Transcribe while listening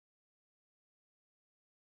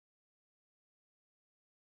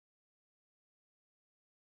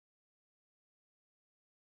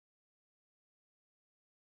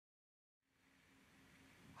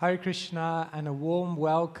Hare Krishna, and a warm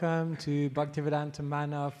welcome to Bhaktivedanta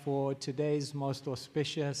Manor for today's most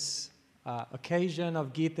auspicious occasion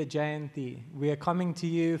of Gita Jayanti. We are coming to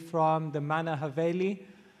you from the Manor Haveli.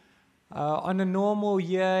 In a normal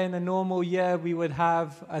year, we would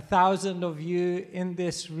have 1,000 of you in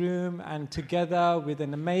this room, and together with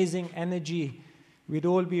an amazing energy, we'd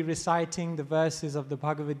all be reciting the verses of the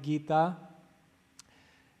Bhagavad-gita.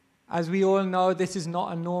 As we all know, this is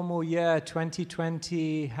not a normal year.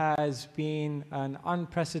 2020 has been an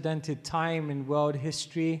unprecedented time in world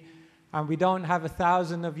history, and we don't have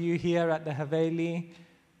 1,000 of you here at the Haveli,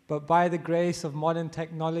 but by the grace of modern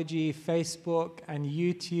technology, Facebook and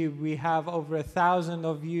YouTube, we have over 1,000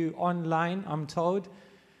 of you online, I'm told,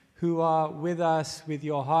 who are with us with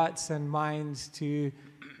your hearts and minds to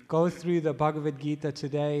go through the Bhagavad-gita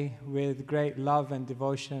today with great love and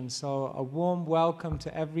devotion. So a warm welcome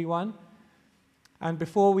to everyone. And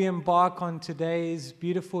before we embark on today's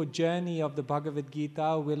beautiful journey of the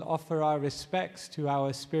Bhagavad-gita, we'll offer our respects to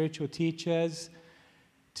our spiritual teachers,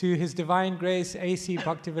 to His Divine Grace A.C.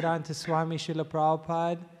 Bhaktivedanta Swami Srila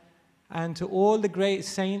Prabhupada, and to all the great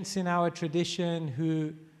saints in our tradition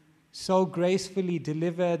who so gracefully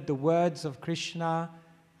delivered the words of Krishna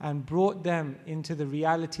and brought them into the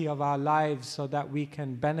reality of our lives so that we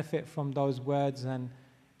can benefit from those words and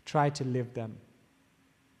try to live them.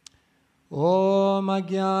 Om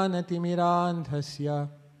Ajnanatimidandhasya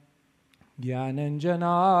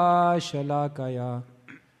Jnananjana Shalakaya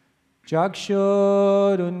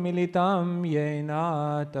Chakshurunmilitam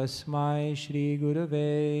Yena Tasmai Shri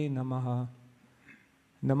Gurave Namaha.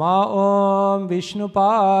 Nama Om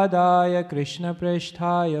Vishnupadaya Krishna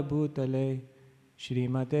Preshthaya Bhutale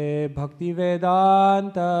Shrimate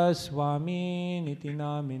Bhaktivedanta Swami Niti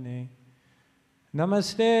Namine.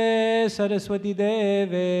 Namaste Saraswati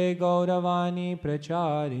Deve Gauravani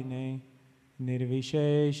Pracharine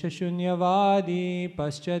Nirvishesha Shunyavadi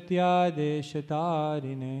Paschatya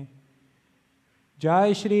Deshatarine.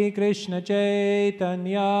 Jai Shri Krishna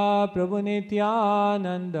Chaitanya Prabhu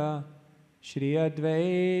Nityananda Shri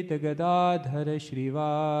Advaita Gadadhara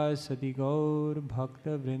Shrivasati Gaur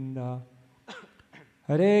Bhakta Vrinda.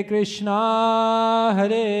 Hare Krishna,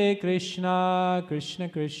 Krishna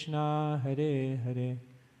Krishna, Hare Hare,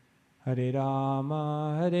 Hare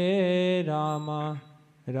Rama,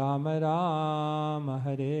 Rama Rama,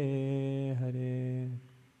 Hare Hare.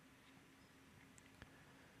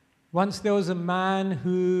 Once there was a man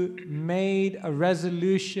who made a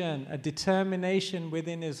resolution, a determination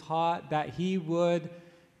within his heart that he would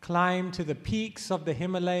climb to the peaks of the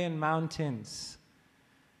Himalayan mountains.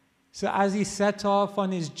 So as he set off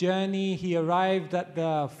on his journey, he arrived at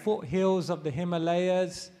the foothills of the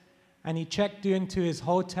Himalayas, and he checked into his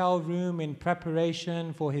hotel room in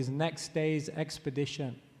preparation for his next day's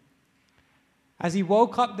expedition. As he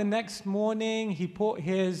woke up the next morning, he put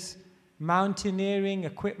his mountaineering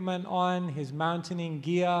equipment on, his mountaineering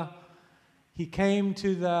gear. He came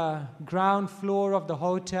to the ground floor of the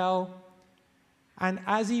hotel, and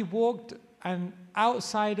as he walked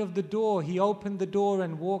outside of the door, he opened the door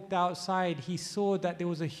and walked outside, he saw that there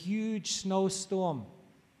was a huge snowstorm.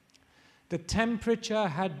 The temperature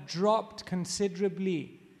had dropped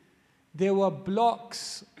considerably. There were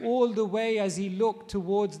blocks all the way as he looked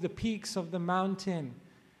towards the peaks of the mountain,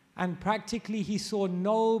 and practically he saw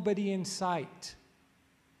nobody in sight.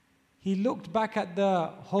 He looked back at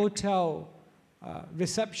the hotel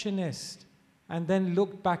receptionist and then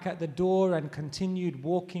looked back at the door and continued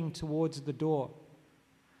walking towards the door.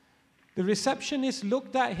 The receptionist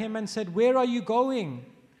looked at him and said, "Where are you going?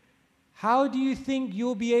 How do you think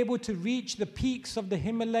you'll be able to reach the peaks of the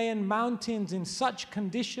Himalayan mountains in such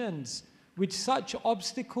conditions, with such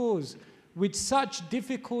obstacles, with such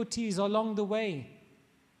difficulties along the way?"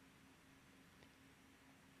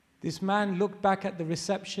 This man looked back at the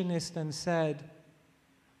receptionist and said,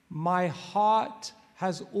 "My heart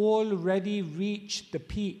has already reached the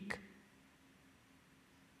peak.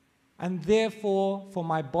 And therefore, for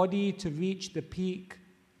my body to reach the peak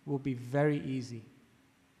will be very easy."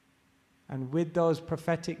 And with those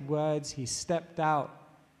prophetic words, he stepped out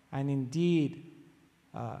and indeed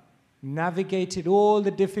navigated all the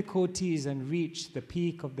difficulties and reached the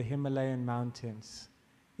peak of the Himalayan mountains.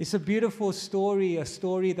 It's a beautiful story, a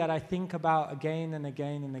story that I think about again and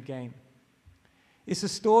again and again. It's a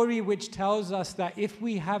story which tells us that if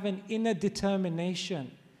we have an inner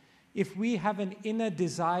determination, if we have an inner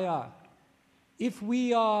desire, if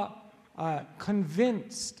we are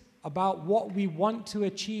convinced about what we want to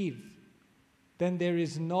achieve, then there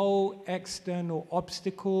is no external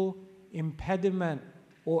obstacle, impediment,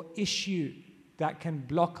 or issue that can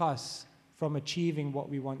block us from achieving what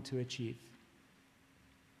we want to achieve.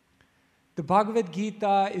 The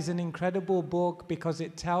Bhagavad-gita is an incredible book because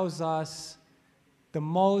it tells us the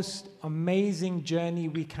most amazing journey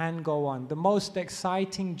we can go on, the most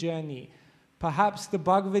exciting journey. Perhaps the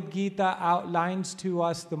Bhagavad-gita outlines to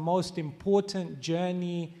us the most important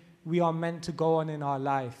journey we are meant to go on in our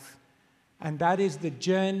life. And that is the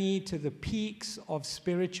journey to the peaks of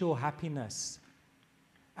spiritual happiness.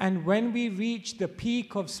 And when we reach the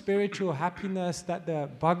peak of spiritual happiness that the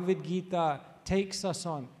Bhagavad-gita takes us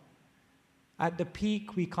on, at the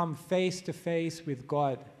peak we come face to face with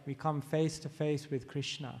God. We come face to face with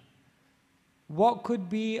Krishna. What could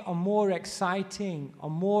be a more exciting, a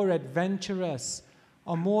more adventurous,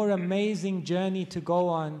 a more amazing journey to go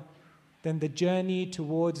on than the journey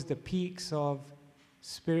towards the peaks of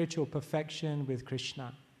spiritual perfection with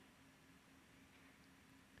Krishna?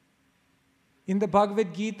 In the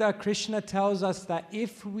Bhagavad-gita, Krishna tells us that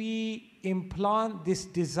if we implant this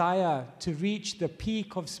desire to reach the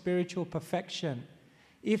peak of spiritual perfection,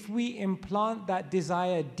 if we implant that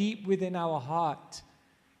desire deep within our heart,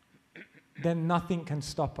 then nothing can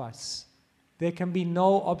stop us. There can be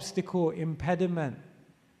no obstacle, impediment,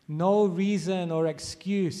 no reason or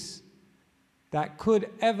excuse that could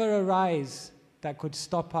ever arise that could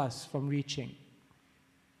stop us from reaching.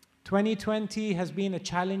 2020 has been a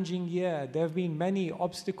challenging year. There have been many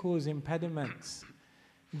obstacles, impediments.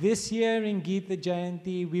 This year in Gita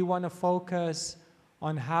Jayanti, we want to focus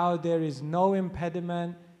on how there is no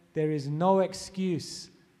impediment, there is no excuse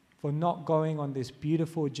for not going on this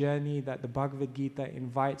beautiful journey that the Bhagavad Gita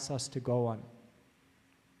invites us to go on.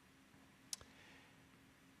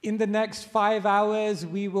 In the next 5 hours,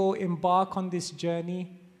 we will embark on this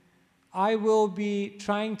journey. I will be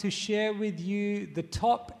trying to share with you the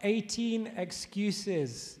top 18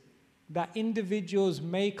 excuses that individuals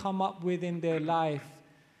may come up with in their life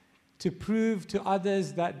to prove to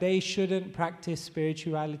others that they shouldn't practice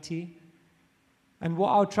spirituality. And what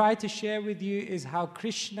I'll try to share with you is how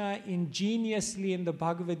Krishna ingeniously in the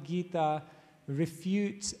Bhagavad Gita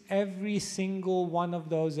refutes every single one of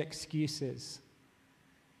those excuses.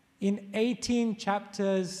 In 18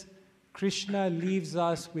 chapters, Krishna leaves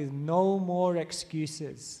us with no more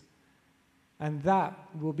excuses. And that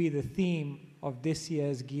will be the theme of this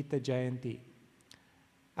year's Gita Jayanti.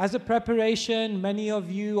 As a preparation, many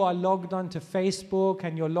of you are logged onto Facebook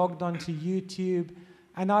and you're logged onto YouTube.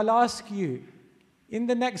 And I'll ask you, in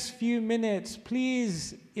the next few minutes,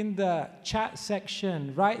 please, in the chat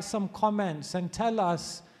section, write some comments and tell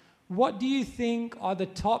us, what do you think are the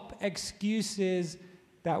top excuses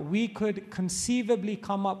that we could conceivably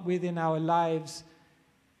come up with in our lives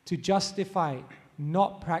to justify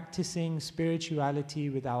not practicing spirituality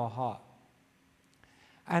with our heart?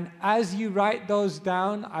 And as you write those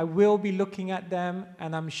down, I will be looking at them,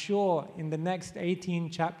 and I'm sure in the next 18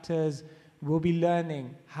 chapters, we'll be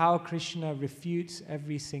learning how Krishna refutes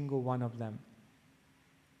every single one of them.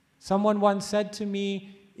 Someone once said to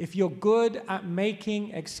me, if you're good at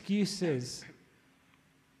making excuses,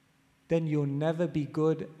 then you'll never be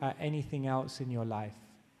good at anything else in your life.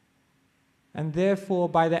 And therefore,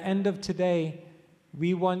 by the end of today,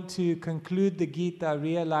 we want to conclude the Gita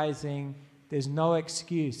realizing there's no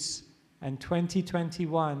excuse, and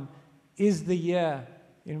 2021 is the year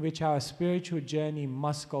in which our spiritual journey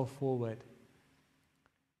must go forward.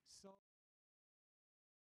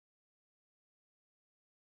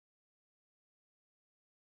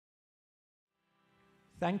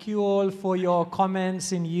 Thank you all for your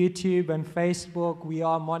comments in YouTube and Facebook. We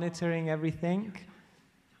are monitoring everything.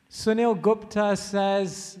 Sunil Gupta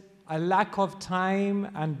says, a lack of time,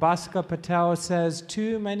 and Bhaskar Patel says,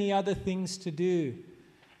 too many other things to do.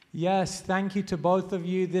 Yes, thank you to both of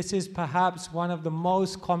you. This is perhaps one of the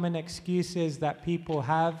most common excuses that people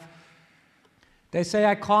have. They say,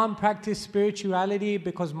 I can't practice spirituality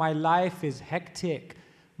because my life is hectic.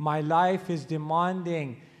 My life is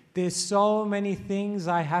demanding. There's so many things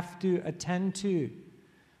I have to attend to.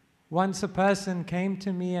 Once a person came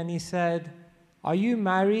to me and he said, are you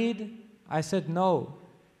married? I said, no.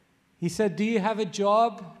 He said, do you have a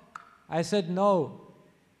job? I said, no.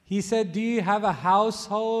 He said, do you have a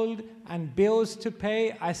household and bills to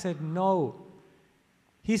pay? I said, no.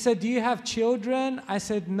 He said, do you have children? I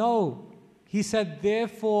said, no. He said,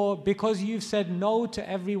 therefore, because you've said no to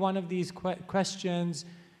every one of these questions,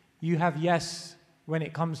 you have yes when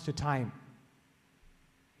it comes to time.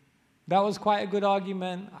 That was quite a good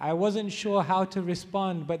argument. I wasn't sure how to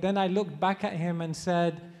respond, but then I looked back at him and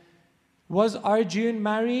said, was Arjun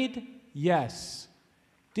married? Yes.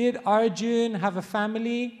 Did Arjun have a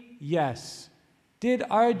family? Yes. Did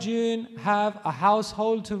Arjun have a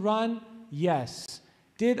household to run? Yes.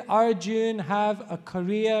 Did Arjuna have a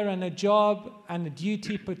career and a job and a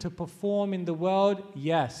duty to perform in the world?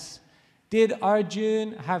 Yes. Did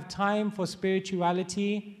Arjuna have time for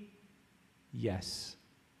spirituality? Yes.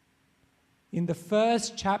 In the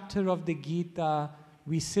first chapter of the Gita,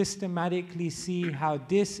 we systematically see how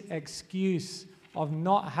this excuse of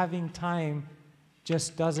not having time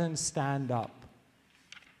just doesn't stand up.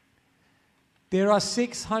 There are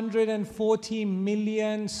 640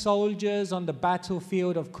 million soldiers on the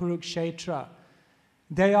battlefield of Kurukshetra.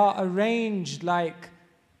 They are arranged like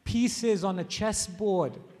pieces on a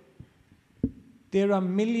chessboard. There are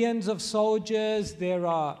millions of soldiers, there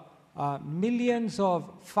are millions of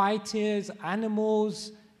fighters,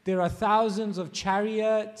 animals, there are thousands of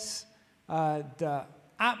chariots. The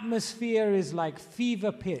atmosphere is like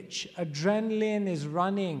fever pitch. Adrenaline is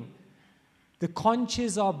running. The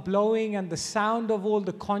conches are blowing and the sound of all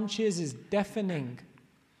the conches is deafening.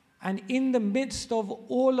 And in the midst of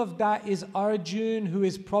all of that is Arjuna, who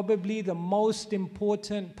is probably the most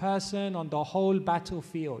important person on the whole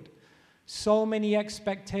battlefield. So many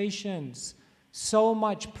expectations, so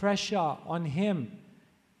much pressure on him.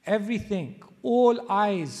 Everything, all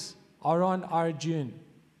eyes are on Arjuna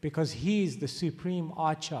because he is the supreme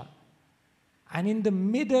archer. And in the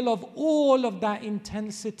middle of all of that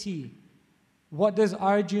intensity, what does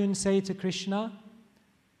Arjuna say to Krishna?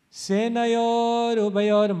 Senayor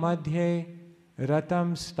ubayor madhye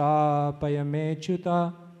ratam stapaya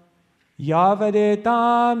mechuta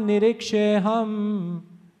yavadetam niriksheham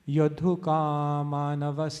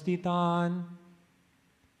yodhukamanavastitan.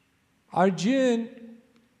 Arjuna,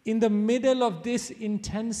 in the middle of this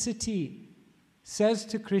intensity, says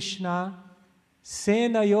to Krishna,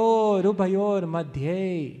 Senayor ubayor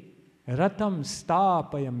madhye ratam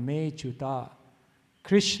stapaya mechuta.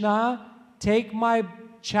 Krishna, take my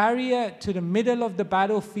chariot to the middle of the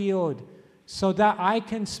battlefield so that I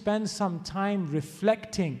can spend some time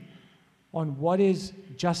reflecting on what is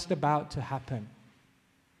just about to happen.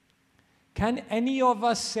 Can any of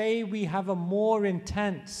us say we have a more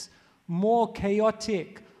intense, more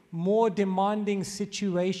chaotic, more demanding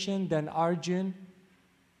situation than Arjuna?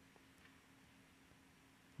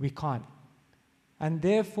 We can't. And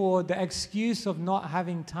therefore, the excuse of not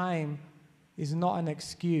having time is not an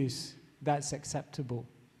excuse that's acceptable.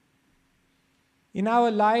 In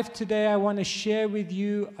our life today, I want to share with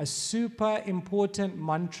you a super important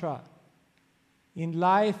mantra. In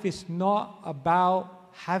life, it's not about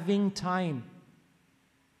having time.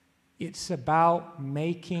 It's about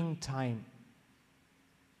making time.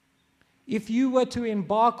 If you were to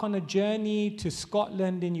embark on a journey to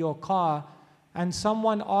Scotland in your car and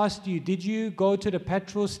someone asked you, did you go to the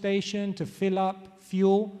petrol station to fill up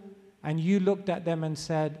fuel? And you looked at them and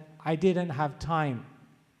said, I didn't have time.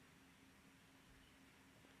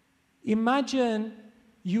 Imagine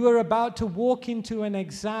you were about to walk into an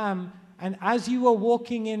exam, and as you were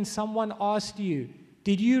walking in, someone asked you,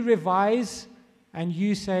 did you revise? And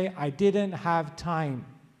you say, I didn't have time.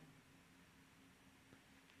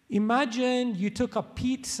 Imagine you took a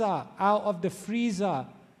pizza out of the freezer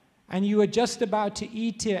and you were just about to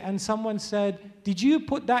eat it, and someone said, did you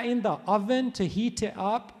put that in the oven to heat it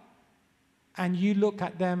up? And you look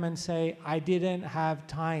at them and say, I didn't have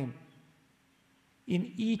time.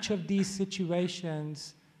 In each of these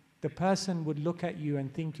situations, the person would look at you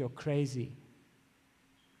and think you're crazy.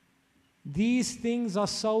 These things are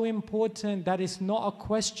so important that it's not a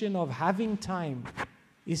question of having time.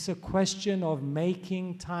 It's a question of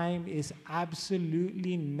making time is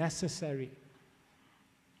absolutely necessary.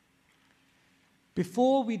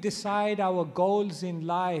 Before we decide our goals in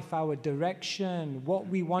life, our direction, what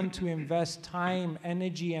we want to invest time,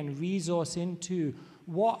 energy, and resource into,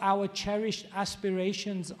 what our cherished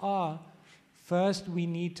aspirations are, first we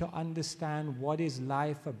need to understand what is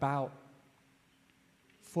life about.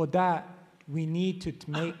 For that, we need to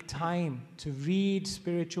make time to read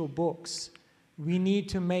spiritual books. We need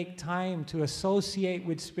to make time to associate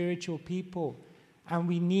with spiritual people. And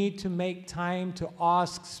we need to make time to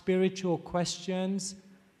ask spiritual questions.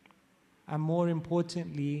 And more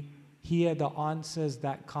importantly, hear the answers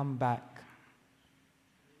that come back.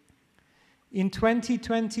 In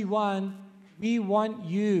 2021, we want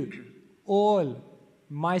you all,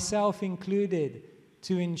 myself included,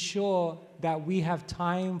 to ensure that we have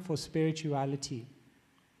time for spirituality.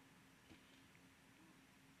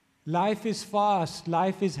 Life is fast,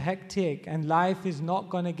 life is hectic, and life is not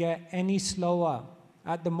going to get any slower.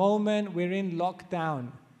 At the moment, we're in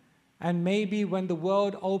lockdown. And maybe when the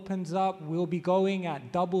world opens up, we'll be going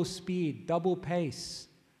at double speed, double pace.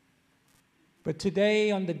 But today,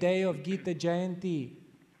 on the day of Gita Jayanti,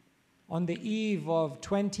 on the eve of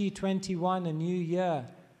 2021, a new year,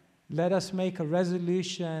 let us make a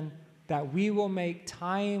resolution that we will make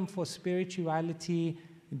time for spirituality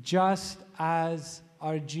just as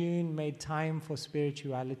Arjuna made time for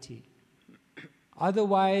spirituality.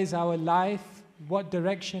 Otherwise, our life, what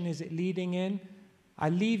direction is it leading in? I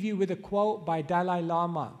leave you with a quote by Dalai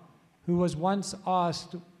Lama, who was once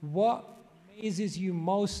asked, what amazes you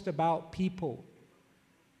most about people?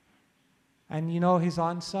 And you know his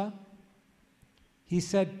answer? He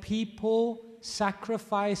said, people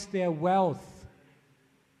sacrifice their wealth,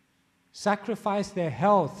 sacrifice their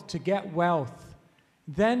health to get wealth.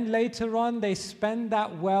 Then later on, they spend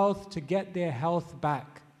that wealth to get their health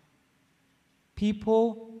back.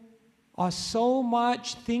 People are so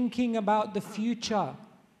much thinking about the future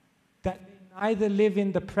that they neither live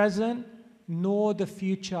in the present nor the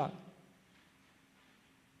future.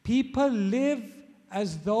 People live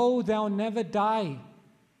as though they'll never die,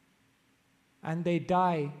 and they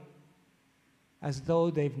die as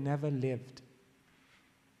though they've never lived.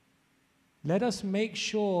 Let us make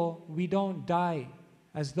sure we don't die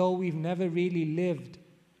as though we've never really lived.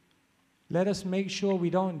 Let us make sure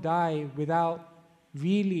we don't die without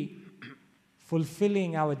really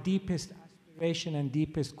fulfilling our deepest aspiration and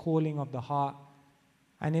deepest calling of the heart.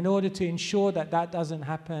 And in order to ensure that that doesn't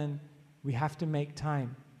happen, we have to make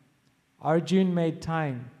time. Arjuna made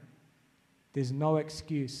time. There's no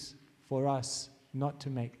excuse for us not to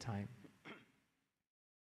make time.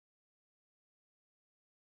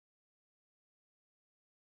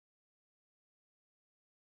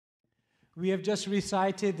 We have just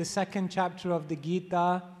recited the second chapter of the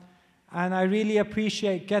Gita, and I really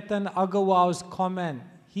appreciate Ketan Agarwal's comment.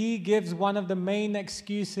 He gives one of the main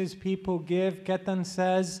excuses people give. Ketan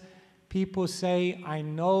says, people say, I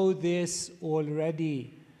know this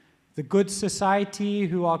already. The good society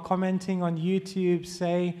who are commenting on YouTube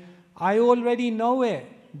say, I already know it,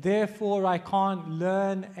 therefore I can't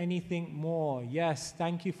learn anything more. Yes,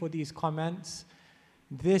 thank you for these comments.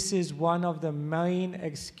 This is one of the main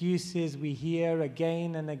excuses we hear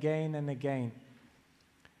again and again and again.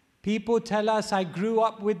 People tell us, I grew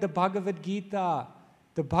up with the Bhagavad-gita.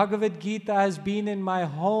 The Bhagavad-gita has been in my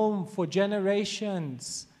home for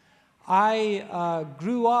generations. I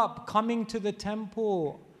grew up coming to the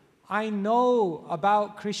temple. I know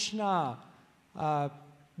about Krishna.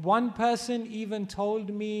 One person even told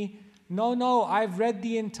me, no, I've read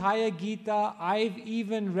the entire Gita. I've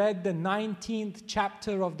even read the 19th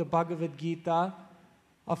chapter of the Bhagavad-gita.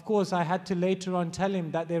 Of course, I had to later on tell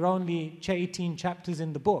him that there are only 18 chapters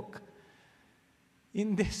in the book.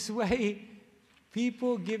 In this way,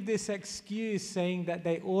 people give this excuse saying that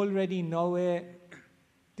they already know it.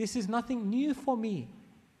 This is nothing new for me.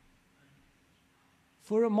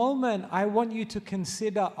 For a moment, I want you to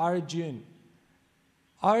consider Arjuna.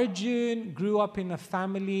 Arjuna grew up in a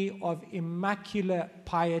family of immaculate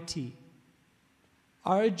piety.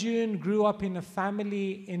 Arjuna grew up in a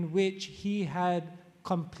family in which he had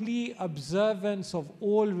complete observance of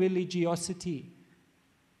all religiosity.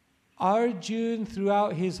 Arjuna,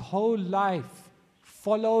 throughout his whole life,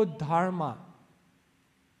 followed dharma.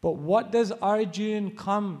 But what does Arjuna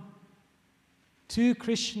come to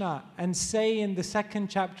Krishna and say in the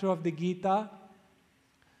second chapter of the Gita?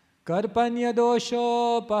 Karpanya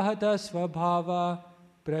dosho pahata svabhava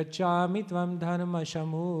prachami tvam dharma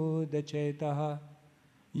shamudachetaha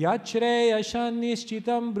yachreyashan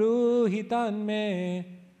nishchitam bruhitan me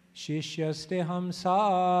shishyaste ham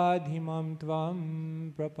sadhimam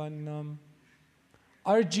tvam prapannam.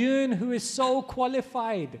 Arjuna, who is so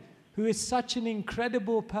qualified, who is such an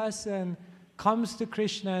incredible person, comes to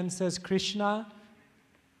Krishna and says, Krishna,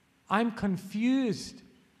 I'm confused.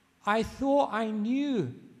 I thought I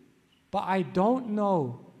knew, but I don't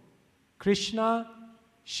know. Krishna,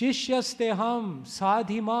 Shishyasteham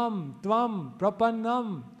sadhimam tvam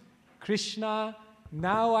prapannam. Krishna,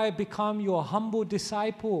 now I become your humble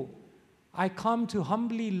disciple. I come to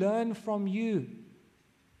humbly learn from you.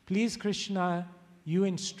 Please, Krishna, you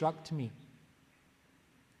instruct me.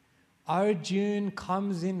 Arjuna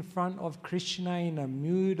comes in front of Krishna in a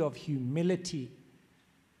mood of humility.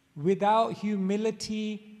 Without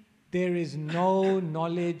humility, there is no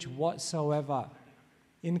knowledge whatsoever.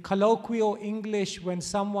 In colloquial English, when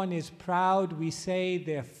someone is proud, we say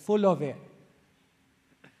they're full of it.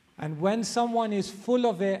 And when someone is full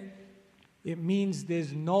of it, it means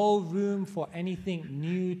there's no room for anything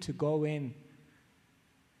new to go in.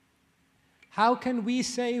 How can we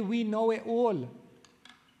say we know it all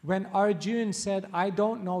when Arjuna said, I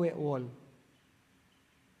don't know it all?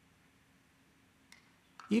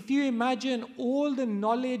 If you imagine all the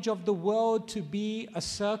knowledge of the world to be a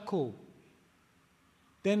circle,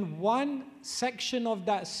 then one section of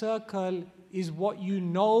that circle is what you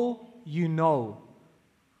know you know.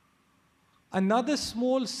 Another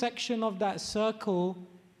small section of that circle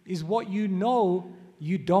is what you know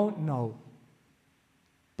you don't know.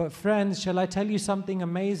 But friends, shall I tell you something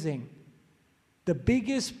amazing? The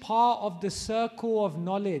biggest part of the circle of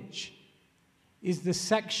knowledge is the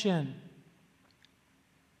section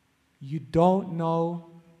you don't know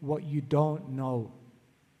what you don't know.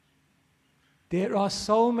 There are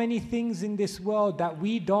so many things in this world that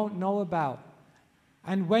we don't know about.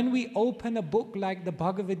 And when we open a book like the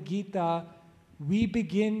Bhagavad-gita, we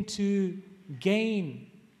begin to gain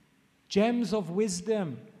gems of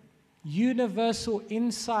wisdom, universal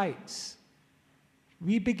insights.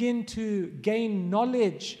 We begin to gain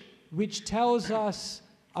knowledge which tells us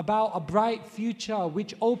about a bright future,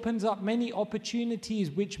 which opens up many opportunities,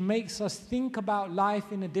 which makes us think about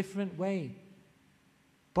life in a different way.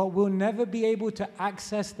 But we'll never be able to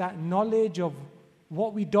access that knowledge of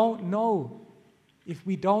what we don't know if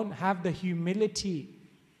we don't have the humility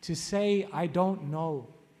to say, I don't know.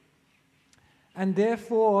 And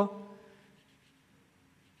therefore,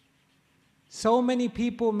 so many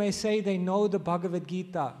people may say they know the Bhagavad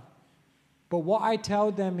Gita, but what I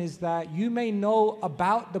tell them is that you may know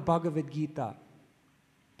about the Bhagavad Gita.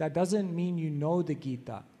 That doesn't mean you know the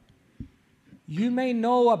Gita. You may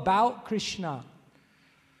know about Krishna,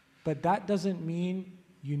 but that doesn't mean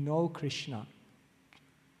you know Krishna.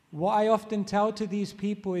 What I often tell to these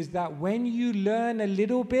people is that when you learn a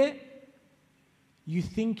little bit, you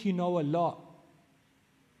think you know a lot.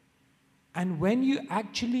 And when you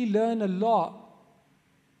actually learn a lot,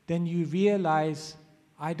 then you realize,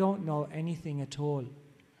 I don't know anything at all.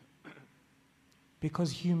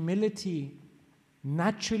 Because humility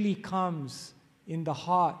naturally comes in the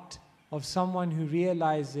heart of someone who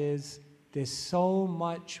realizes there's so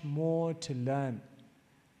much more to learn.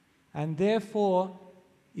 And therefore,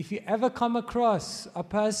 if you ever come across a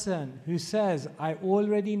person who says, I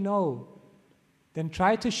already know, then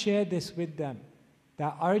try to share this with them,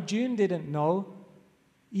 that Arjun didn't know,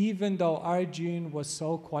 even though Arjun was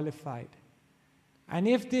so qualified. And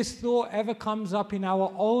if this thought ever comes up in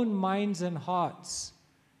our own minds and hearts,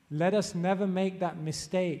 let us never make that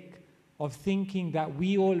mistake of thinking that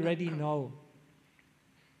we already know.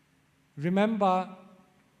 Remember,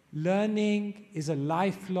 learning is a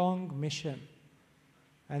lifelong mission.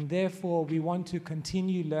 And therefore, we want to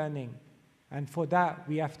continue learning. And for that,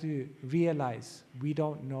 we have to realize we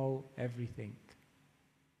don't know everything.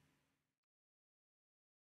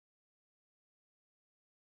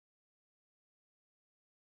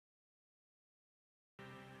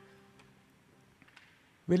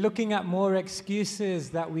 We're looking at more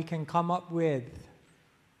excuses that we can come up with.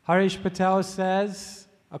 Harish Patel says,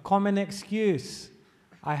 a common excuse,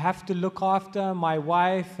 I have to look after my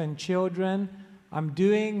wife and children. I'm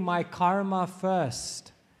doing my karma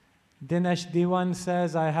first. Dinesh Diwan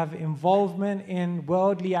says, I have involvement in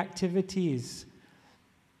worldly activities.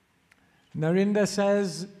 Narinder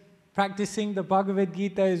says, practicing the Bhagavad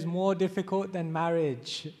Gita is more difficult than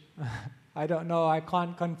marriage. I don't know, I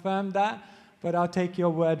can't confirm that, but I'll take your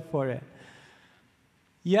word for it.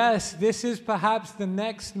 Yes, this is perhaps the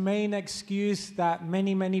next main excuse that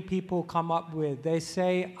many people come up with. They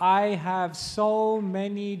say, I have so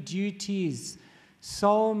many duties,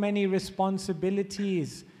 so many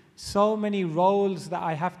responsibilities, so many roles that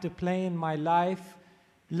I have to play in my life.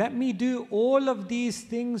 Let me do all of these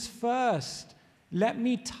things first. Let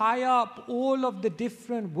me tie up all of the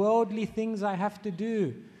different worldly things I have to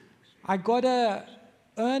do. I gotta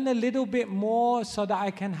earn a little bit more so that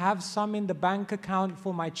I can have some in the bank account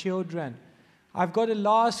for my children. I've got the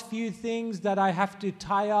last few things that I have to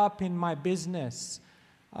tie up in my business.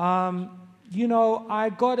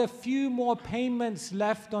 I got a few more payments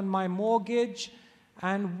left on my mortgage,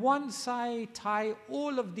 and once I tie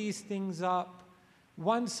all of these things up,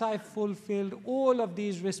 once I've fulfilled all of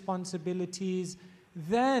these responsibilities,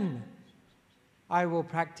 then I will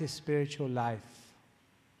practice spiritual life.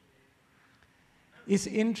 It's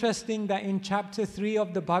interesting that in chapter 3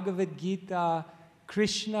 of the Bhagavad Gita,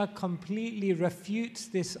 Krishna completely refutes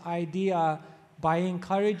this idea by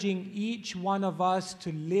encouraging each one of us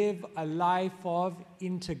to live a life of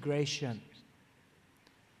integration.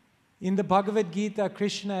 In the Bhagavad Gita,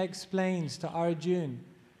 Krishna explains to Arjuna,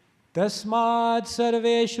 Tasmad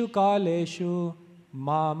sarveshu kaleshu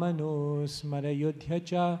mamanu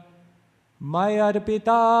smarayudhyacha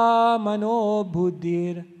mayarpita mano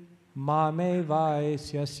buddhir mame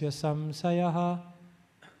vaisyasya samsayaha.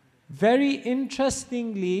 Very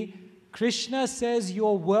interestingly, Krishna says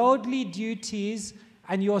your worldly duties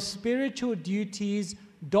and your spiritual duties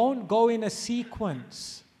don't go in a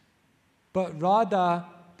sequence, but rather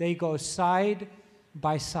they go side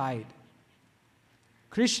by side.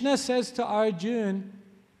 Krishna says to Arjuna,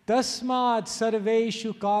 Tasmat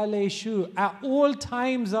sarveshu kaleshu, at all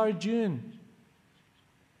times, Arjuna,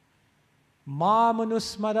 Ma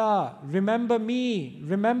manusmara, remember me,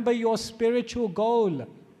 remember your spiritual goal.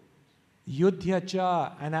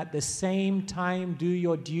 Yudhyacha, and at the same time do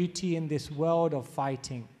your duty in this world of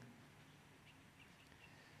fighting.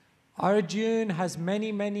 Arjuna has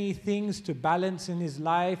many things to balance in his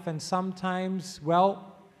life, and sometimes,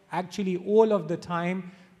 well, actually all of the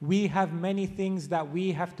time, we have many things that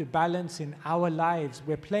we have to balance in our lives.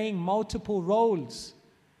 We're playing multiple roles.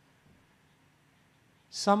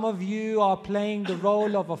 Some of you are playing the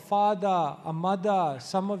role of a father, a mother.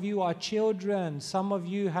 Some of you are children. Some of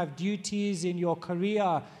you have duties in your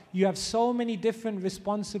career. You have so many different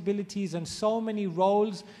responsibilities and so many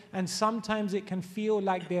roles, and sometimes it can feel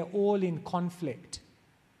like they're all in conflict.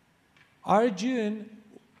 Arjuna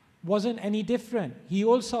wasn't any different. He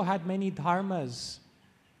also had many dharmas.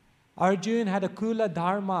 Arjuna had a kula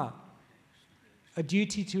dharma, a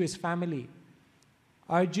duty to his family.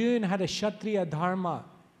 Arjuna had a Kshatriya dharma.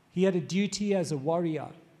 He had a duty as a warrior.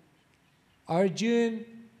 Arjuna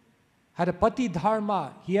had a Pati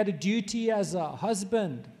dharma. He had a duty as a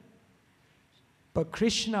husband. But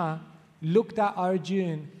Krishna looked at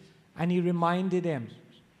Arjuna and he reminded him,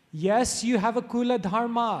 yes, you have a Kula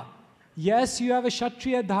dharma. Yes, you have a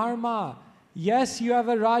Kshatriya dharma. Yes, you have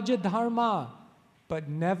a Raja dharma. But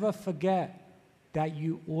never forget that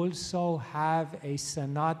you also have a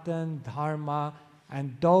Sanatan dharma,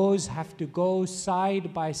 and those have to go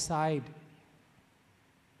side by side.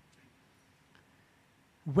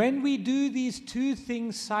 When we do these two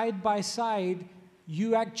things side by side,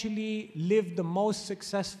 you actually live the most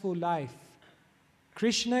successful life.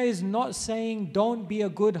 Krishna is not saying don't be a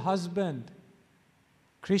good husband.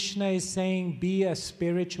 Krishna is saying be a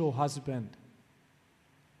spiritual husband.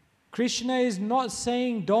 Krishna is not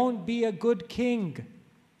saying don't be a good king.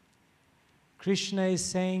 Krishna is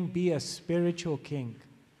saying be a spiritual king.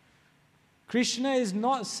 Krishna is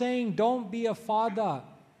not saying don't be a father.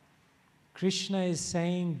 Krishna is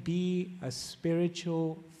saying be a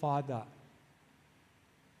spiritual father.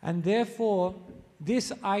 And therefore,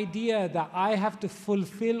 this idea that I have to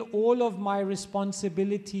fulfill all of my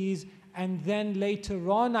responsibilities and then later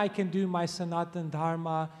on I can do my Sanatan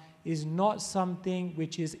Dharma is not something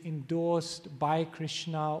which is endorsed by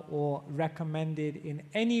Krishna or recommended in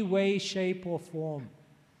any way, shape or form.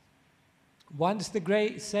 Once the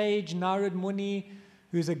great sage Narad Muni,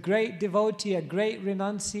 who's a great devotee, a great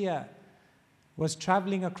renunciate, was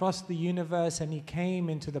traveling across the universe, and he came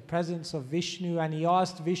into the presence of Vishnu and he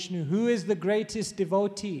asked Vishnu, who is the greatest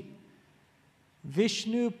devotee?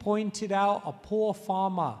 Vishnu pointed out a poor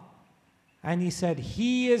farmer and he said,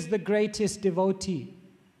 he is the greatest devotee.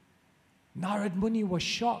 Narad Muni was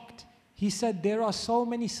shocked. He said, there are so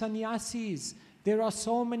many sannyasis, there are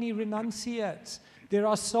so many renunciates, there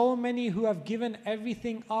are so many who have given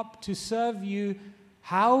everything up to serve you.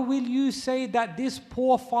 How will you say that this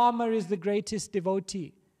poor farmer is the greatest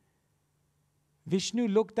devotee? Vishnu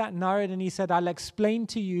looked at Narad and he said, I'll explain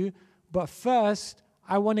to you, but first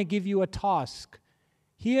I want to give you a task.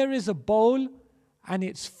 Here is a bowl and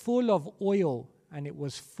it's full of oil, and it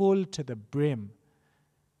was full to the brim.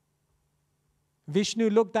 Vishnu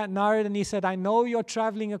looked at Narad and he said, I know you're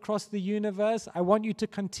traveling across the universe. I want you to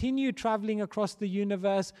continue traveling across the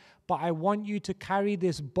universe, but I want you to carry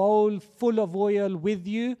this bowl full of oil with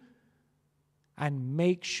you and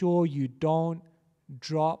make sure you don't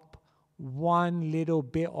drop one little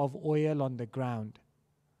bit of oil on the ground.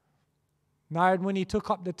 Narad Muni took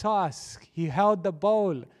up the task. He held the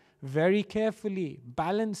bowl very carefully,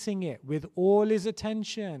 balancing it with all his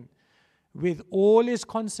attention, with all his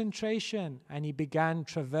concentration, and he began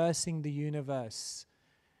traversing the universe.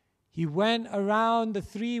 He went around the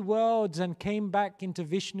 3 worlds and came back into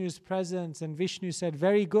Vishnu's presence, and Vishnu said,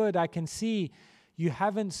 very good, I can see you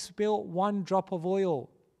haven't spilt one drop of oil.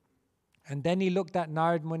 And then he looked at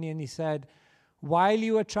Narad Muni and he said, while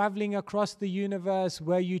you were traveling across the universe,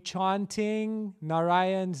 were you chanting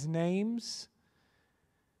Narayan's names?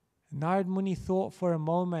 Narad Muni thought for a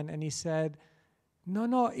moment and he said,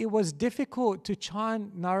 no, it was difficult to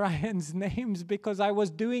chant Narayan's names because I was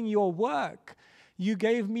doing your work. You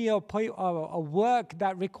gave me a work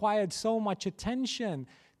that required so much attention,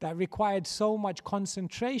 that required so much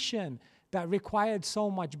concentration, that required so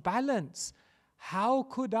much balance. How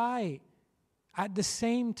could I, at the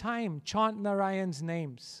same time, chant Narayan's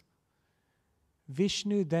names?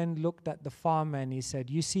 Vishnu then looked at the farmer and he said,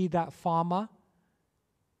 you see that farmer?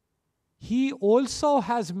 he also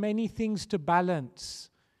has many things to balance.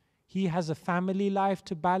 He has a family life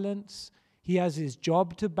to balance. He has his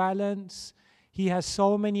job to balance. He has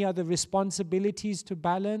so many other responsibilities to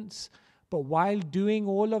balance. But while doing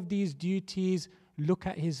all of these duties, look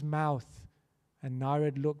at his mouth. And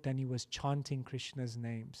Narad looked and he was chanting Krishna's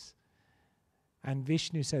names. And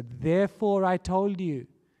Vishnu said, therefore I told you,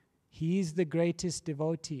 he's the greatest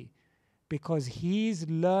devotee, because he's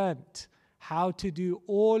learnt how to do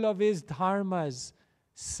all of his dharmas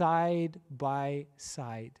side by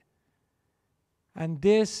side. And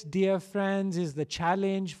this, dear friends, is the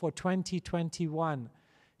challenge for 2021.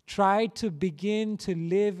 Try to begin to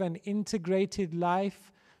live an integrated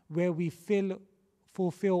life where we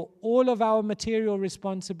fulfill all of our material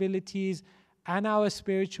responsibilities and our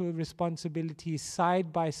spiritual responsibilities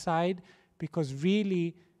side by side, because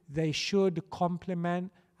really they should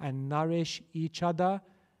complement and nourish each other,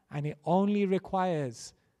 and it only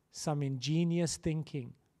requires some ingenious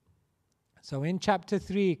thinking. So in chapter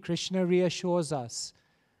 3, Krishna reassures us,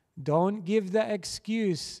 don't give the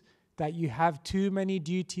excuse that you have too many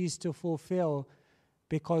duties to fulfill,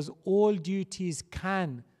 because all duties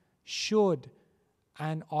can, should,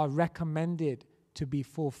 and are recommended to be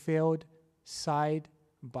fulfilled side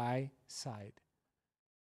by side.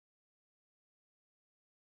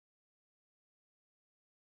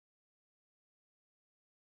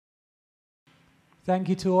 Thank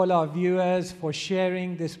you to all our viewers for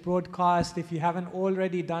sharing this broadcast. If you haven't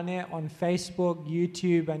already done it on Facebook,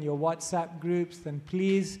 YouTube, and your WhatsApp groups, then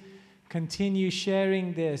please continue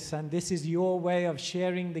sharing this. And this is your way of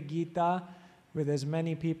sharing the Gita with as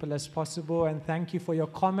many people as possible. And thank you for your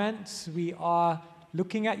comments. We are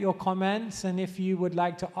looking at your comments, and if you would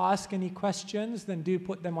like to ask any questions, then do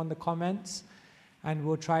put them on the comments, and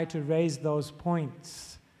we'll try to raise those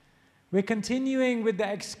points. We're continuing with the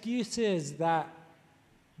excuses that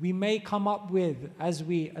we may come up with as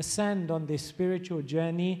we ascend on this spiritual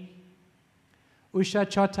journey. Usha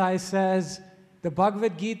Chotai says, the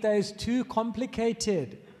Bhagavad-gita is too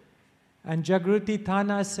complicated. And Jagruti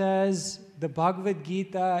Thana says, the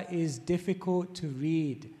Bhagavad-gita is difficult to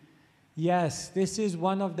read. Yes, this is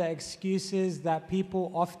one of the excuses that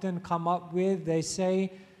people often come up with. They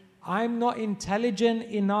say, I'm not intelligent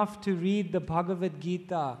enough to read the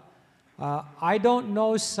Bhagavad-gita. I don't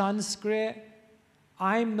know Sanskrit.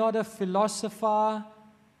 I'm not a philosopher.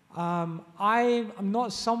 I'm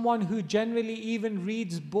not someone who generally even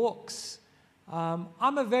reads books.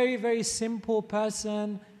 I'm a very, very simple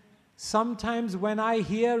person. Sometimes when I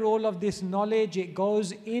hear all of this knowledge, it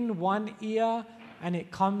goes in one ear and it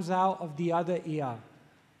comes out of the other ear.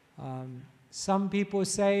 Some people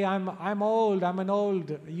say, I'm old, I'm an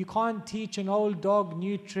old. You can't teach an old dog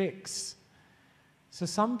new tricks. So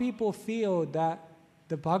some people feel that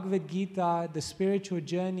the Bhagavad-gita, the spiritual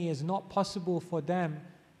journey, is not possible for them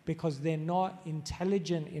because they're not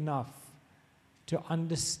intelligent enough to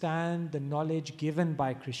understand the knowledge given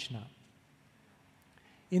by Krishna.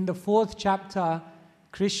 In the 4th chapter,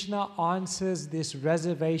 Krishna answers this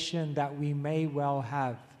reservation that we may well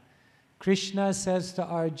have. Krishna says to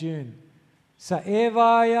Arjuna, Sa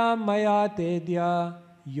evaya maya tedya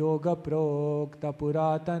yoga prokta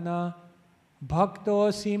puratana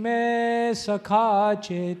bhakto sime sakha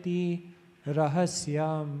cheti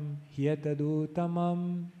rahasyam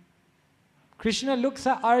hyatadutamam. Krishna looks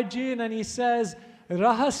at Arjuna and he says,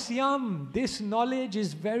 Rahasyam, this knowledge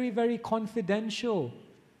is very, very confidential.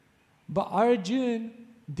 But Arjuna,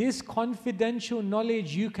 this confidential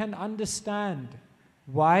knowledge you can understand.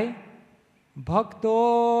 Why?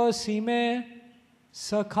 Bhakto sime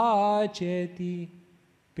sakha cheti.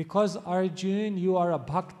 Because Arjuna, you are a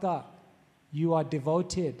bhakta, you are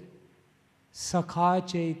devoted. Sakha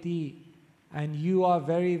cheti, and you are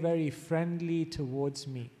very, very friendly towards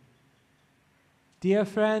me. Dear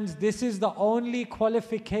friends, this is the only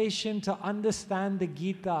qualification to understand the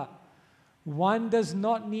Gita. One does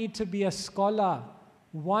not need to be a scholar.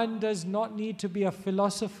 One does not need to be a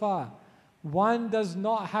philosopher. One does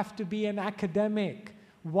not have to be an academic.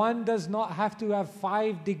 One does not have to have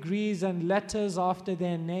 5 degrees and letters after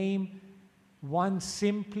their name. One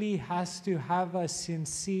simply has to have a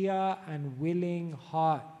sincere and willing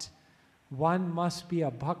heart. One must be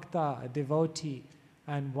a bhakta, a devotee,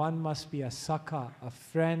 and one must be a sakha, a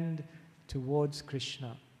friend towards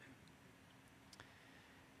Krishna.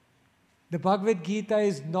 The Bhagavad-gita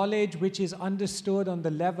is knowledge which is understood on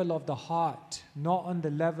the level of the heart, not on the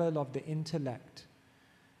level of the intellect.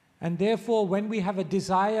 And therefore, when we have a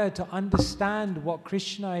desire to understand what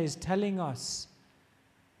Krishna is telling us,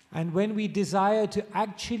 and when we desire to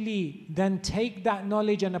actually then take that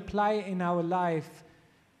knowledge and apply it in our life,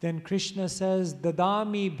 then Krishna says,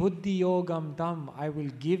 Dadami buddhi yogam tam, I will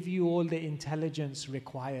give you all the intelligence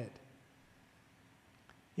required.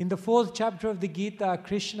 In the 4th chapter of the Gita,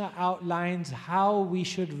 Krishna outlines how we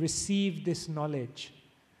should receive this knowledge.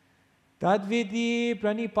 Tadvidi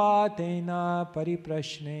pranipatena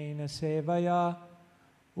pariprashnena sevaya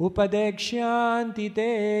upadekshanti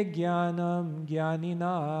te jnanam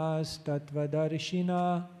jnaninas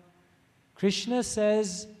tattvadarshina. Krishna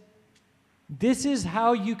says, this is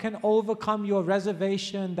how you can overcome your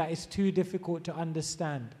reservation that is too difficult to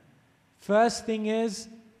understand. First thing is,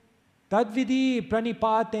 Tadvidi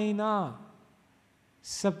pranipatena.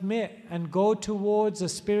 Submit and go towards a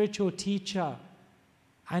spiritual teacher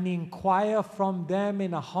and inquire from them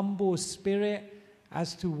in a humble spirit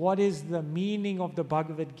as to what is the meaning of the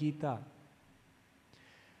Bhagavad-gita.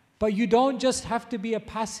 But you don't just have to be a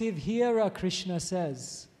passive hearer, Krishna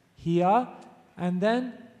says. Hear and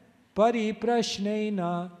then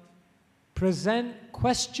pariprashnena, present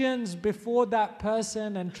questions before that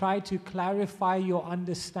person and try to clarify your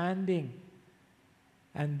understanding.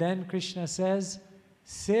 And then Krishna says,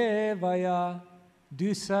 sevaya,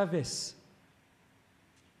 do service.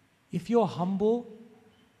 If you're humble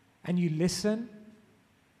and you listen,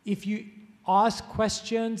 if you ask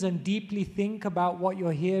questions and deeply think about what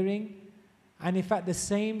you're hearing, and if at the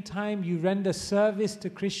same time you render service to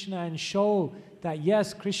Krishna and show that,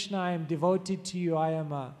 yes, Krishna, I am devoted to you, I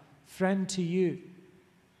am a friend to you,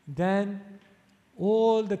 then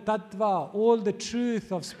all the tattva, all the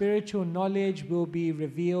truth of spiritual knowledge will be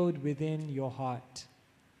revealed within your heart.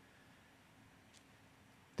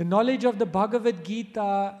 The knowledge of the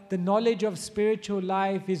Bhagavad-gita, the knowledge of spiritual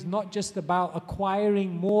life is not just about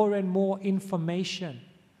acquiring more and more information.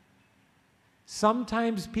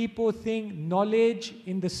 Sometimes people think knowledge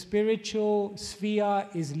in the spiritual sphere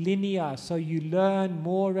is linear, so you learn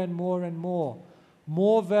more and more and more.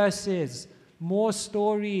 More verses, more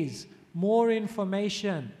stories, more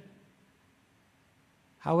information.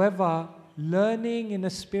 However, learning in a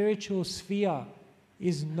spiritual sphere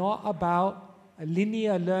is not about a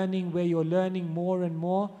linear learning where you're learning more and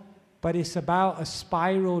more, but it's about a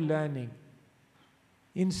spiral learning.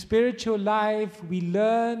 In spiritual life, we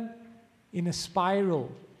learn in a spiral.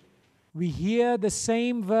 We hear the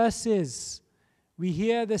same verses. We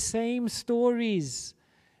hear the same stories.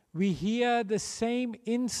 We hear the same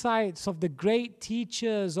insights of the great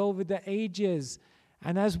teachers over the ages.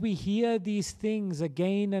 And as we hear these things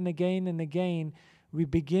again and again and again, we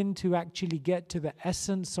begin to actually get to the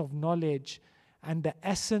essence of knowledge. And the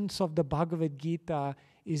essence of the Bhagavad-gita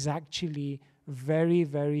is actually very,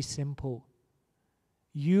 very simple.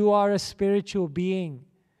 You are a spiritual being.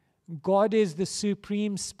 God is the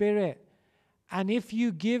Supreme Spirit. And if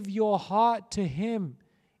you give your heart to Him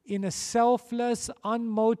in a selfless,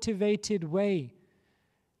 unmotivated way,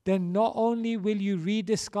 then not only will you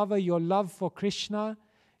rediscover your love for Krishna,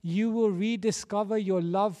 you will rediscover your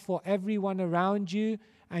love for everyone around you,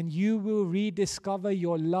 and you will rediscover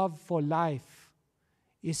your love for life.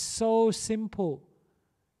 It's so simple.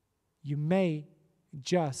 You may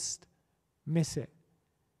just miss it.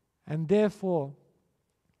 And therefore,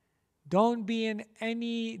 don't be in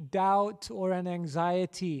any doubt or an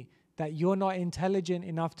anxiety that you're not intelligent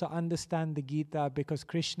enough to understand the Gita, because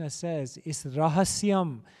Krishna says it's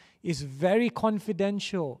rahasyam, it's very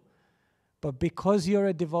confidential. But because you're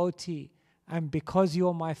a devotee and because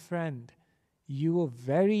you're my friend, you will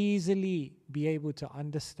very easily be able to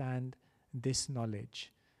understand this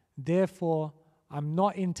knowledge. Therefore, I'm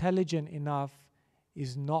not intelligent enough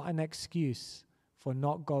is not an excuse for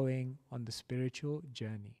not going on the spiritual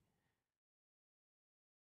journey.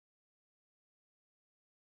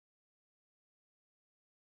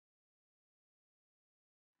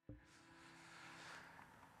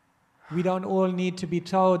 We don't all need to be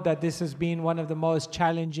told that this has been one of the most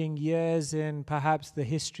challenging years in perhaps the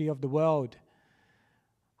history of the world.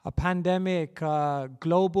 A pandemic, a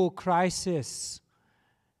global crisis.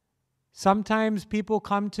 Sometimes people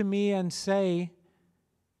come to me and say,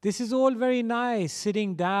 this is all very nice,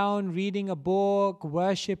 sitting down, reading a book,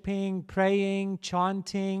 worshipping, praying,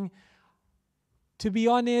 chanting. To be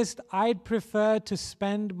honest, I'd prefer to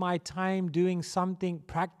spend my time doing something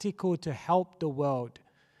practical to help the world.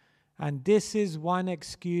 And this is one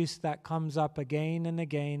excuse that comes up again and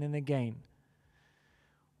again and again.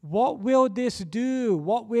 What will this do?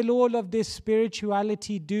 What will all of this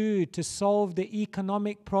spirituality do to solve the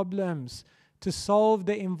economic problems, to solve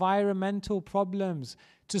the environmental problems,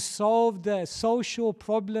 to solve the social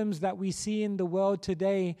problems that we see in the world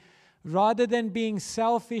today? Rather than being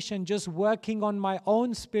selfish and just working on my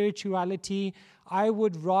own spirituality, I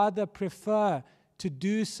would rather prefer to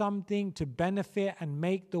do something to benefit and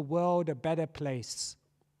make the world a better place.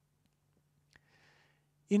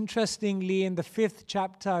 Interestingly, in the 5th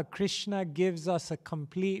chapter, Krishna gives us a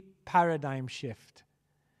complete paradigm shift.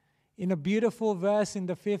 In a beautiful verse in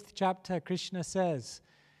the 5th chapter, Krishna says,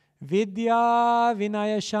 Vidya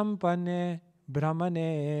vinaya shampane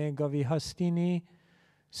brahmane gavihastini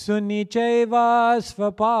sunichaiva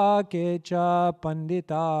svapakecha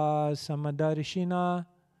pandita samadarshina.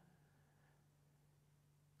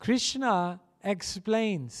 Krishna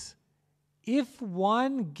explains, if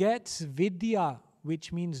one gets vidya,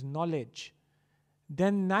 which means knowledge,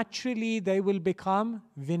 then naturally they will become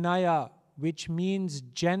vinaya, which means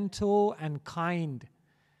gentle and kind.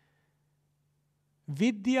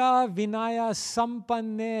 Vidya vinaya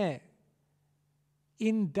sampanne,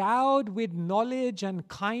 endowed with knowledge and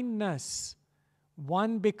kindness,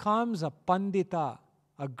 one becomes a pandita,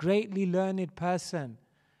 a greatly learned person.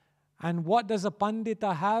 And what does a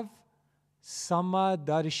pandita have?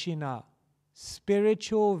 Samadarshina,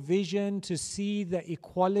 spiritual vision to see the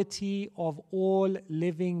equality of all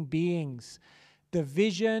living beings, the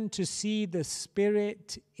vision to see the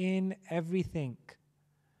spirit in everything.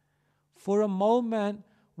 For a moment,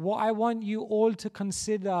 what I want you all to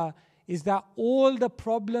consider is that all the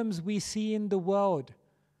problems we see in the world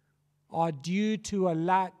are due to a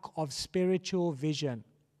lack of spiritual vision.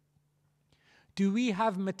 Do we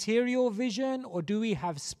have material vision or do we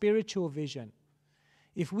have spiritual vision?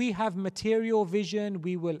 If we have material vision,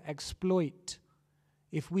 we will exploit.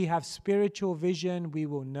 If we have spiritual vision, we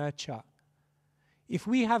will nurture. If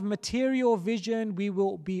we have material vision, we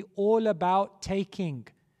will be all about taking.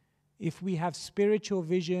 If we have spiritual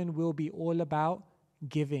vision, we'll be all about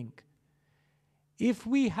giving. If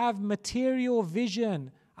we have material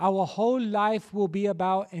vision, our whole life will be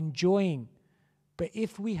about enjoying. But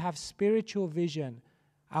if we have spiritual vision,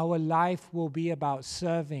 our life will be about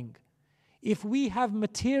serving. If we have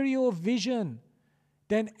material vision,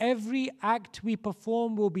 then every act we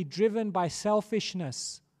perform will be driven by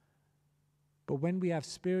selfishness. But when we have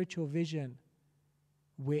spiritual vision,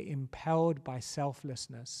 we're impelled by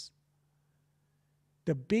selflessness.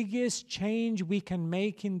 The biggest change we can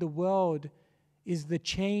make in the world is the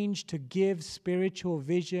change to give spiritual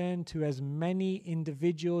vision to as many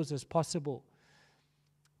individuals as possible.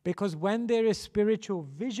 Because when there is spiritual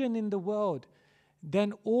vision in the world,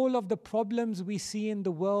 then all of the problems we see in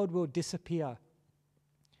the world will disappear.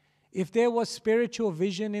 If there was spiritual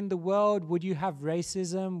vision in the world, would you have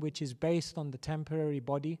racism, which is based on the temporary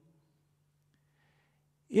body?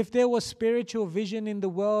 If there was spiritual vision in the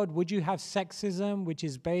world, would you have sexism, which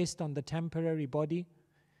is based on the temporary body?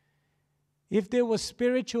 If there was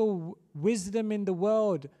spiritual wisdom in the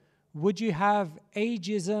world, would you have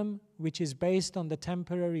ageism, which is based on the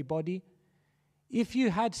temporary body? If you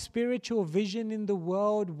had spiritual vision in the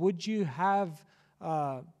world, would you have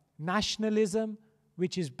nationalism,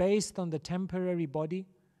 which is based on the temporary body?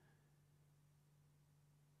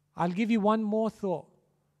 I'll give you one more thought.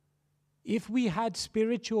 If we had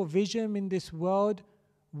spiritual vision in this world,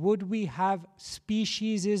 would we have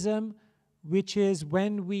speciesism, which is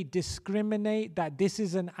when we discriminate that this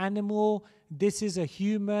is an animal, this is a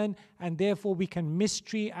human, and therefore we can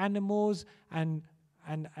mistreat animals and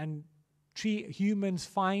treat humans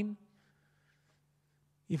fine?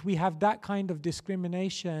 If we have that kind of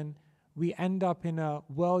discrimination, we end up in a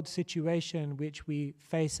world situation which we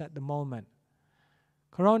face at the moment.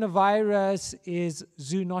 Coronavirus is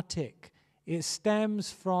zoonotic. It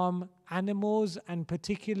stems from animals, and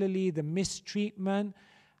particularly the mistreatment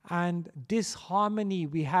and disharmony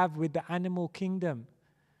we have with the animal kingdom.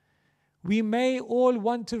 We may all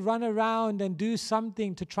want to run around and do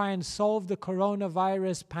something to try and solve the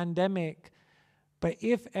coronavirus pandemic, but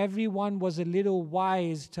if everyone was a little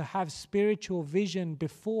wise to have spiritual vision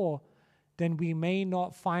before, then we may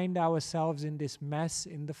not find ourselves in this mess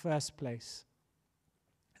in the first place.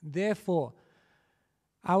 Therefore,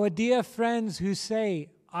 our dear friends who say,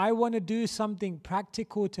 I want to do something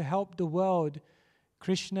practical to help the world,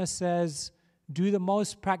 Krishna says, do the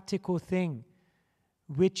most practical thing,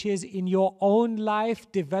 which is in your own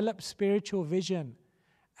life, develop spiritual vision,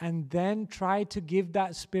 and then try to give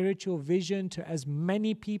that spiritual vision to as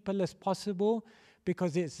many people as possible,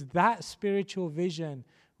 because it's that spiritual vision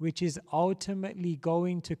which is ultimately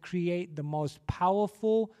going to create the most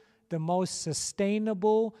powerful, the most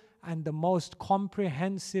sustainable, and the most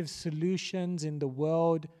comprehensive solutions in the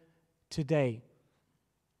world today.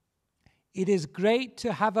 It is great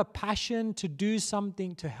to have a passion to do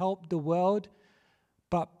something to help the world,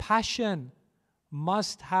 but passion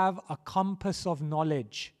must have a compass of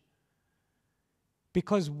knowledge.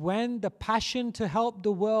 Because when the passion to help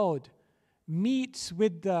the world meets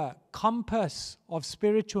with the compass of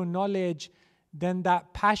spiritual knowledge, then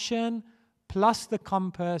that passion plus the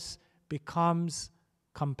compass becomes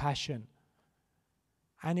compassion.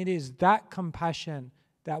 And it is that compassion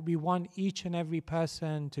that we want each and every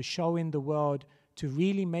person to show in the world to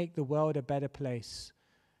really make the world a better place.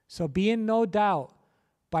 So be in no doubt,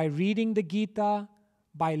 by reading the Gita,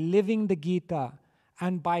 by living the Gita,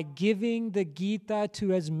 and by giving the Gita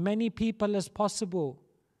to as many people as possible,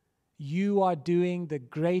 you are doing the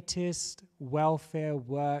greatest welfare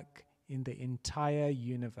work in the entire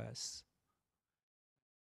universe.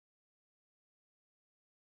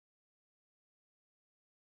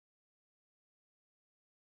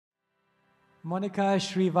 Monica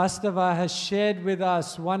Srivastava has shared with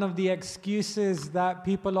us one of the excuses that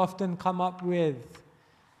people often come up with.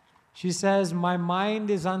 She says, my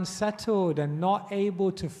mind is unsettled and not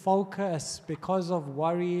able to focus because of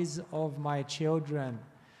worries of my children.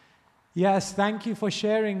 Yes, thank you for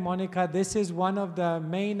sharing, Monica. This is one of the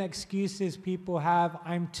main excuses people have.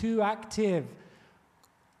 I'm too active.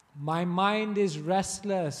 My mind is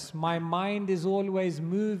restless. My mind is always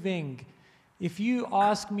moving. If you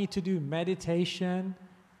ask me to do meditation,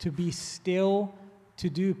 to be still, to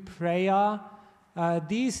do prayer,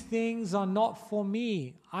 these things are not for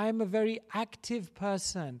me. I'm a very active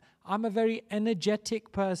person. I'm a very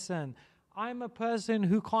energetic person. I'm a person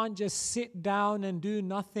who can't just sit down and do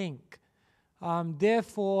nothing.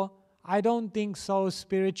 Therefore, I don't think so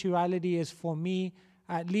spirituality is for me,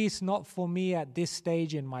 at least not for me at this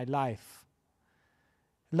stage in my life.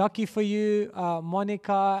 Lucky for you,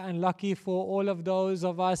 Monica, and lucky for all of those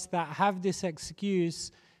of us that have this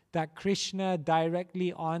excuse that Krishna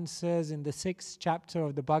directly answers in the 6th chapter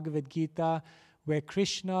of the Bhagavad-gita, where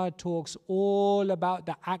Krishna talks all about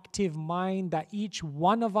the active mind that each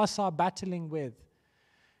one of us are battling with.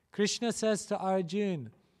 Krishna says to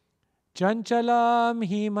Arjuna, Chanchalam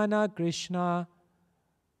himana Krishna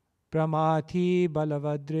pramati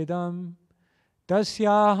balavadridam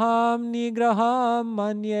tasyaham nigraham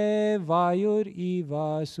manye vayur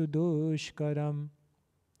iva sudushkaram.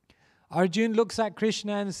 Arjuna looks at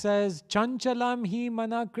Krishna and says, Chanchalam hi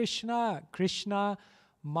mana Krishna. Krishna,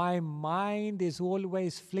 my mind is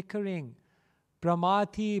always flickering.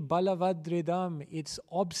 Pramati balavadridam. It's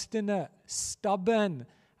obstinate, stubborn,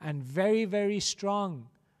 and very, very strong.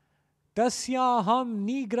 Tasyaham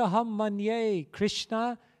nigraham manye.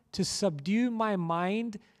 Krishna, to subdue my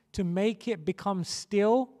mind, to make it become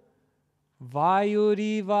still.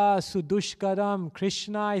 Vayuriva sudushkaram.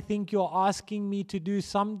 Krishna, I think you're asking me to do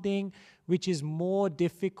something which is more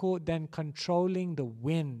difficult than controlling the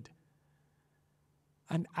wind.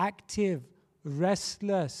 An active,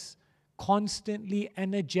 restless, constantly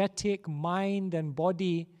energetic mind and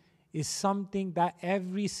body is something that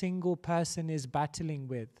every single person is battling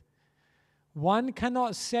with. One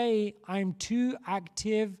cannot say, I'm too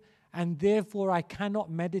active and therefore I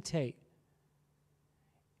cannot meditate.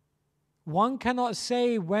 One cannot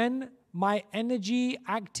say, when my energy,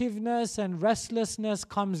 activeness, and restlessness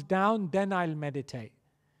comes down, then I'll meditate.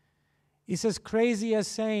 It's as crazy as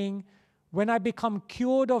saying, when I become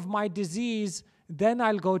cured of my disease, then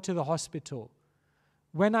I'll go to the hospital.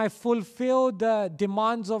 When I fulfill the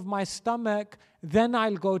demands of my stomach, then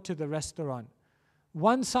I'll go to the restaurant.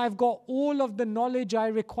 Once I've got all of the knowledge I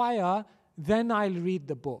require, then I'll read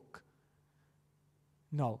the book.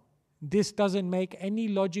 No, this doesn't make any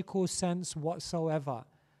logical sense whatsoever.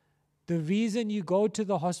 The reason you go to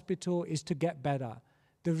the hospital is to get better.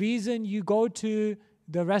 The reason you go to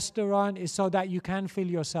the restaurant is so that you can fill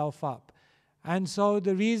yourself up. And so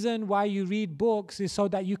the reason why you read books is so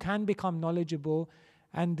that you can become knowledgeable.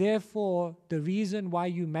 And therefore, the reason why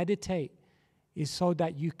you meditate is so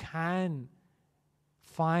that you can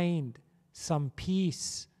find some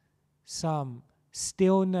peace, some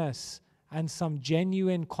stillness, and some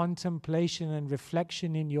genuine contemplation and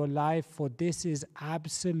reflection in your life, for this is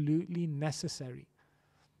absolutely necessary.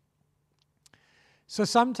 So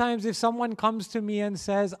sometimes if someone comes to me and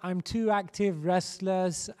says, I'm too active,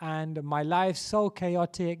 restless, and my life's so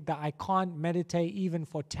chaotic that I can't meditate even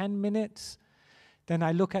for 10 minutes, then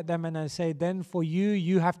I look at them and I say, then for you,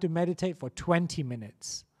 you have to meditate for 20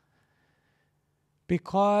 minutes.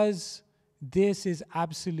 Because this is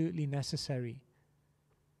absolutely necessary.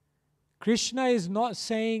 Krishna is not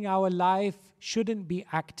saying our life shouldn't be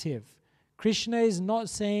active. Krishna is not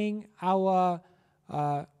saying our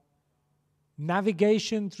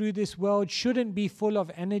navigation through this world shouldn't be full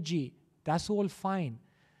of energy. That's all fine.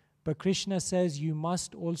 But Krishna says you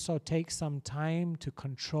must also take some time to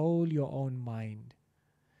control your own mind.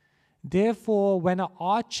 Therefore, when an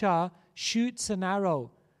archer shoots an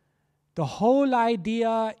arrow, The whole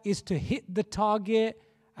idea is to hit the target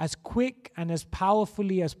as quick and as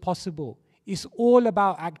powerfully as possible. It's all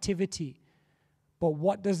about activity. But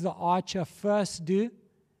what does the archer first do?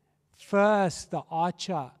 First, the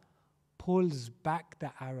archer pulls back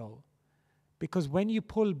the arrow. Because when you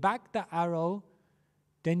pull back the arrow,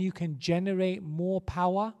 then you can generate more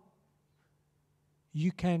power.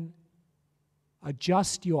 You can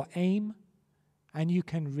adjust your aim, and you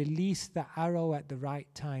can release the arrow at the right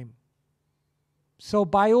time. So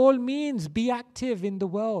by all means, be active in the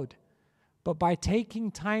world. But by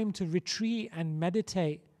taking time to retreat and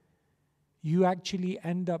meditate, you actually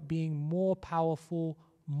end up being more powerful,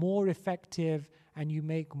 more effective, and you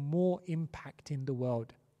make more impact in the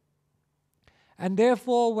world. And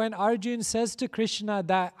therefore, when Arjuna says to Krishna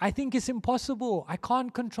that, I think it's impossible, I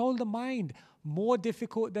can't control the mind, more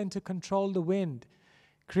difficult than to control the wind,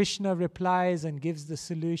 Krishna replies and gives the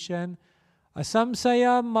solution,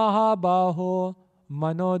 Asamsaya mahabaho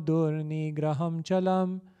manodurni graham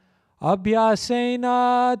chalam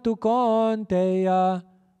abhyasena tu konteya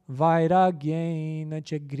vairagyena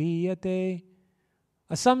chagriyate.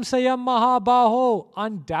 Asamsaya mahabaho,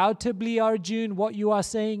 undoubtedly Arjuna, what you are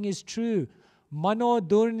saying is true. Mano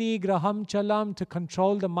durni graham chalam, to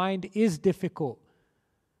control the mind is difficult.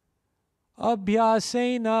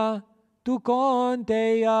 Abhyasena tu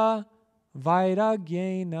konteya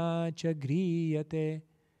vairagyena chagriyate.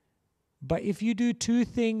 But if you do two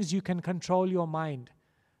things, you can control your mind.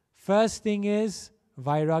 First thing is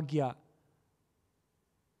vairagya,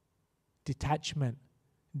 detachment.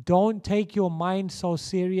 Don't take your mind so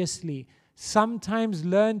seriously. Sometimes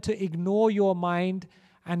learn to ignore your mind,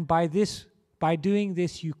 and by doing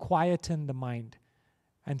this, you quieten the mind.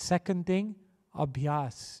 And second thing,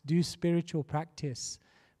 abhyas, do spiritual practice,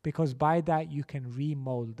 because by that you can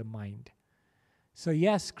remold the mind. So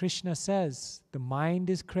yes, Krishna says, the mind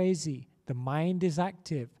is crazy, the mind is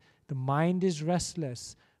active, the mind is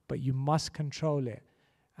restless, but you must control it.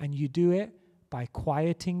 And you do it by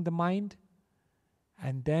quieting the mind,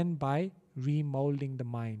 and then by remolding the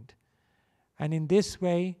mind. And in this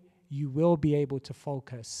way, you will be able to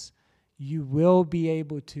focus. You will be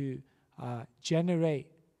able to generate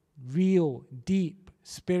real, deep,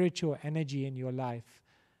 spiritual energy in your life.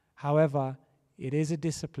 However, it is a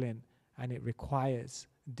discipline, and it requires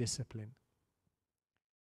discipline.